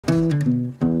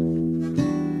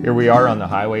Here we are on the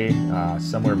highway,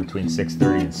 somewhere between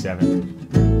 6:30 and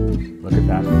 7. Look at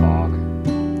that fog.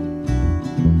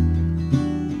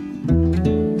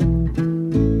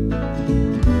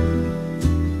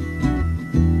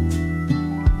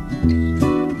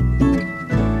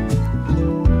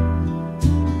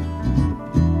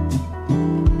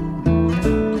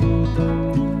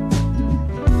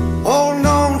 Holding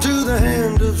on to the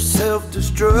hand of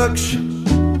self-destruction.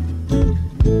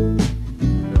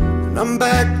 I'm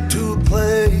back to a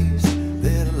place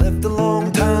that I left a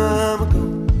long time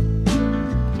ago.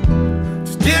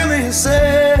 Just give me a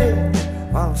sec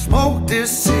while I smoke this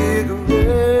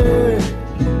cigarette.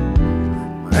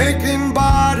 My aching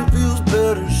body feels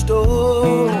better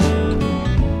still.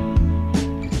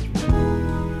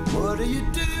 What do you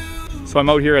do? So I'm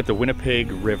out here at the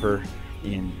Winnipeg River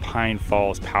in Pine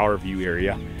Falls Power View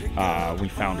area. We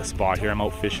found a spot here. I'm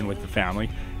out fishing with the family.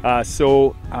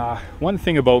 One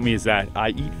thing about me is that I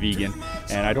eat vegan,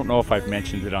 and I don't know if I've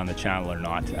mentioned it on the channel or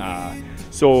not.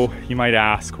 So you might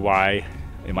ask, why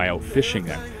am I out fishing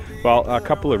then? Well, a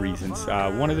couple of reasons.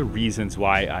 One of the reasons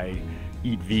why I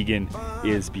eat vegan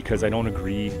is because I don't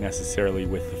agree necessarily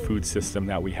with the food system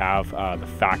that we have, the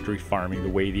factory farming, the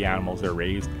way the animals are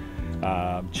raised.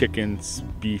 Chickens,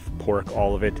 beef, pork,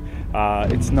 all of it.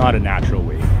 It's not a natural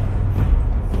way.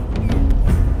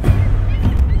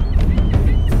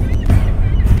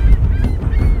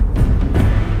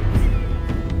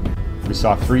 We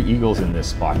saw 3 eagles in this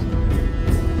spot.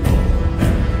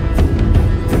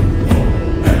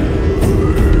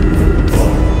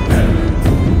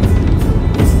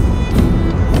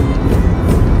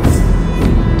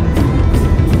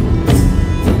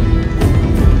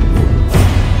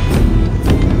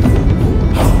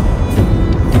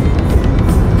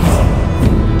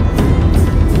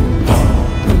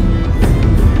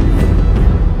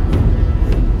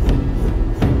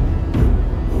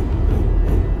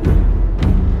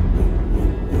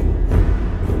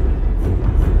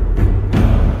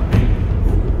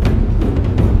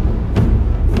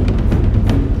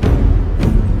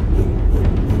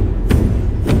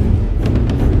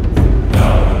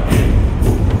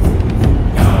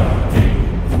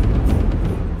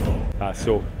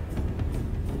 So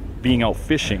being out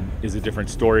fishing is a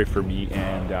different story for me,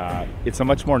 and it's a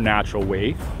much more natural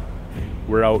way.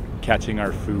 We're out catching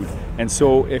our food, and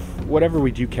so if whatever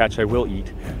we do catch, I will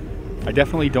eat. I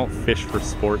definitely don't fish for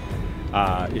sport.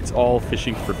 It's all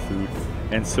fishing for food,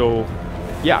 and so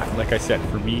yeah, like I said,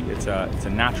 for me it's a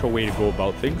natural way to go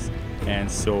about things,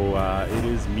 and so it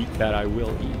is meat that I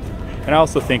will eat. And I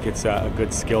also think it's a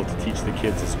good skill to teach the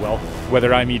kids as well.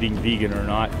 Whether I'm eating vegan or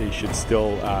not, they should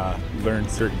still learn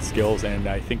certain skills, and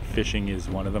I think fishing is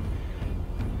one of them.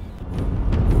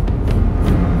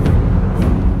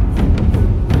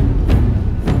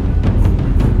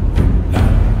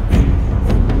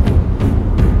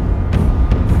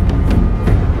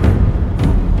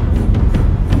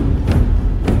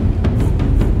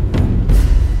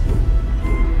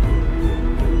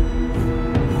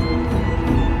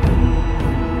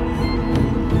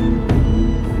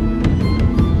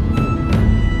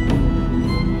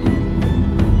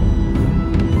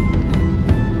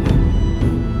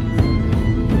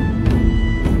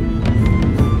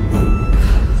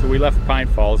 Left Pine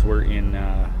Falls. We're in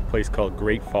a place called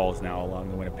Great Falls now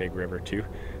along the Winnipeg River too.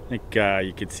 I think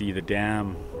you could see the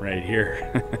dam right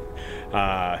here.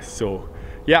 So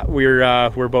yeah, we're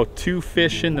about 2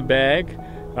 fish in the bag.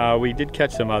 We did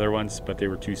catch some other ones, but they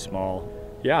were too small.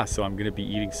 Yeah, so I'm gonna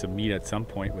be eating some meat at some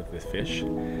point with this fish.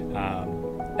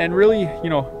 And really, you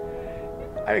know,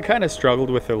 I kind of struggled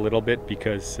with it a little bit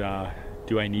because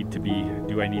do I need to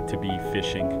be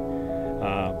fishing?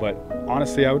 But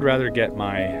honestly, I would rather get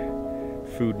my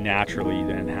food naturally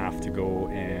than have to go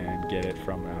and get it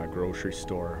from a grocery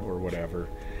store or whatever.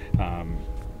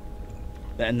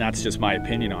 And that's just my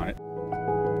opinion on it.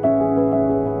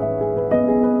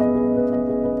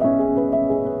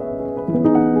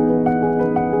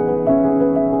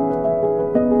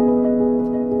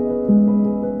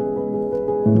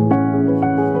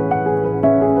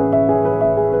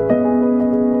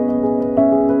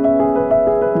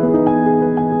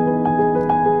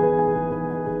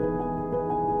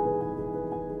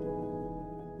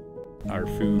 Our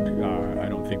food, I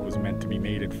don't think, was meant to be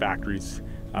made in factories,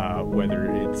 whether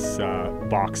it's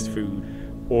boxed food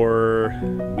or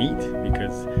meat,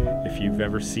 because if you've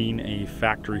ever seen a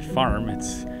factory farm,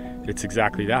 it's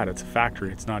exactly that. It's a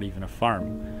factory. It's not even a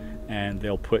farm. And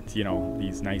they'll put, you know,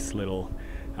 these nice little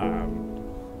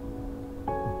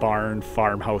barn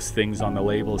farmhouse things on the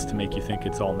labels to make you think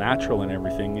it's all natural and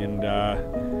everything, and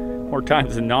more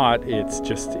times than not, it's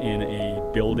just in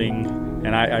a building.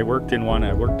 And I worked in one.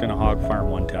 I worked in a hog farm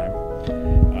one time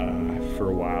for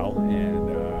a while,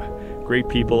 and great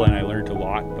people, and I learned a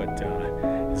lot. But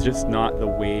it's just not the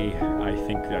way I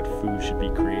think that food should be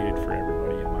created for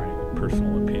everybody, in my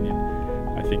personal opinion.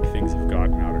 I think things have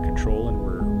gotten out of control, and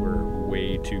we're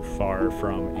way too far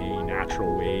from a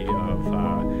natural way of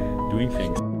doing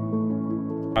things.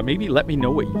 Maybe let me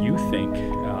know what you think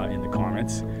in the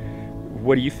comments.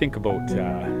 What do you think about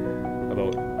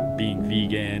being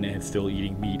vegan and still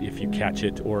eating meat if you catch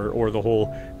it, or the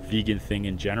whole vegan thing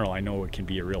in general? I know it can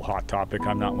be a real hot topic.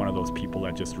 I'm not one of those people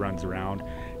that just runs around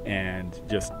and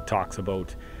just talks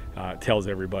about tells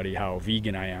everybody how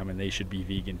vegan I am and they should be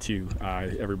vegan too.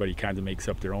 Everybody kind of makes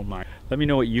up their own mind. Let me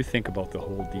know what you think about the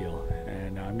whole deal,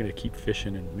 and I'm gonna keep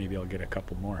fishing and maybe I'll get a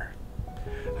couple more.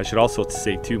 I should also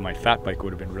say too, my fat bike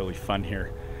would have been really fun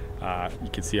here. You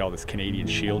can see all this Canadian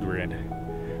shield we're in,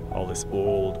 all this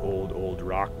old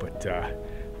rock, but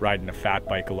riding a fat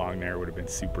bike along there would have been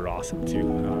super awesome too.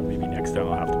 Maybe next time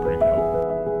I'll have to bring it out.